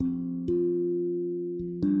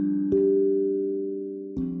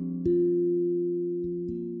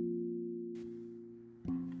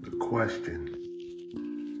question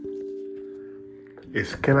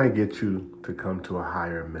is, can I get you to come to a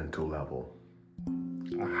higher mental level,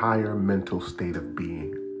 a higher mental state of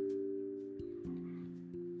being?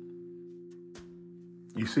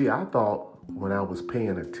 You see, I thought when I was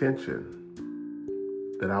paying attention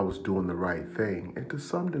that I was doing the right thing, and to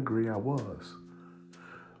some degree I was.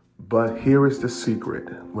 But here is the secret.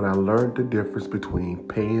 When I learned the difference between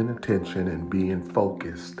paying attention and being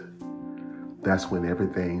focused, that's when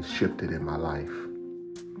everything shifted in my life.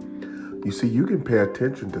 You see, you can pay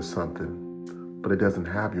attention to something, but it doesn't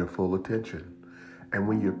have your full attention. And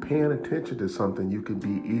when you're paying attention to something, you can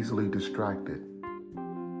be easily distracted.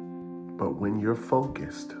 But when you're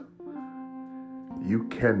focused, you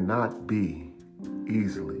cannot be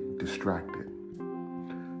easily distracted.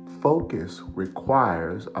 Focus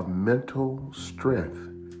requires a mental strength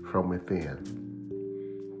from within.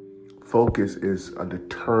 Focus is a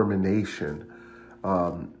determination.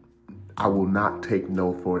 I will not take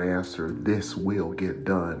no for an answer. This will get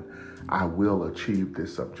done. I will achieve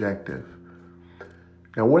this objective.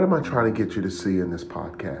 Now, what am I trying to get you to see in this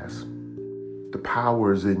podcast? The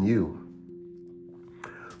power is in you.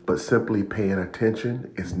 But simply paying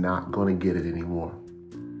attention is not going to get it anymore.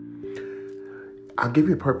 I'll give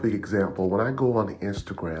you a perfect example. When I go on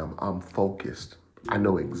Instagram, I'm focused. I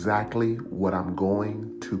know exactly what I'm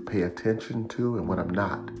going to pay attention to and what I'm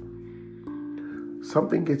not.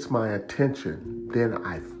 Something gets my attention, then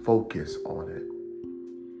I focus on it.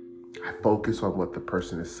 I focus on what the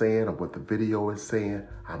person is saying or what the video is saying.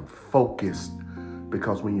 I'm focused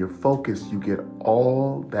because when you're focused, you get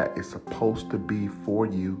all that is supposed to be for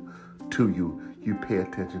you, to you. You pay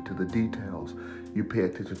attention to the details. You pay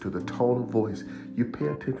attention to the tone of voice. You pay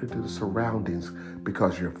attention to the surroundings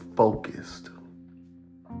because you're focused.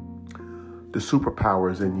 The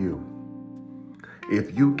superpower is in you.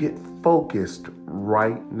 If you get focused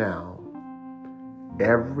right now,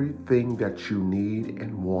 everything that you need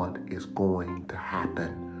and want is going to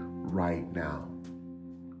happen right now.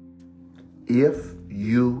 If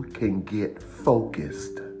you can get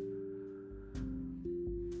focused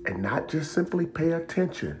and not just simply pay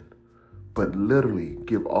attention, but literally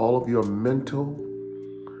give all of your mental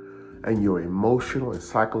and your emotional and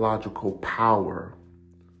psychological power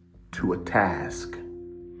to a task,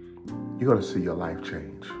 you're going to see your life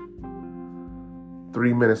change.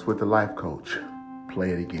 3 minutes with the life coach.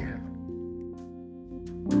 Play it again.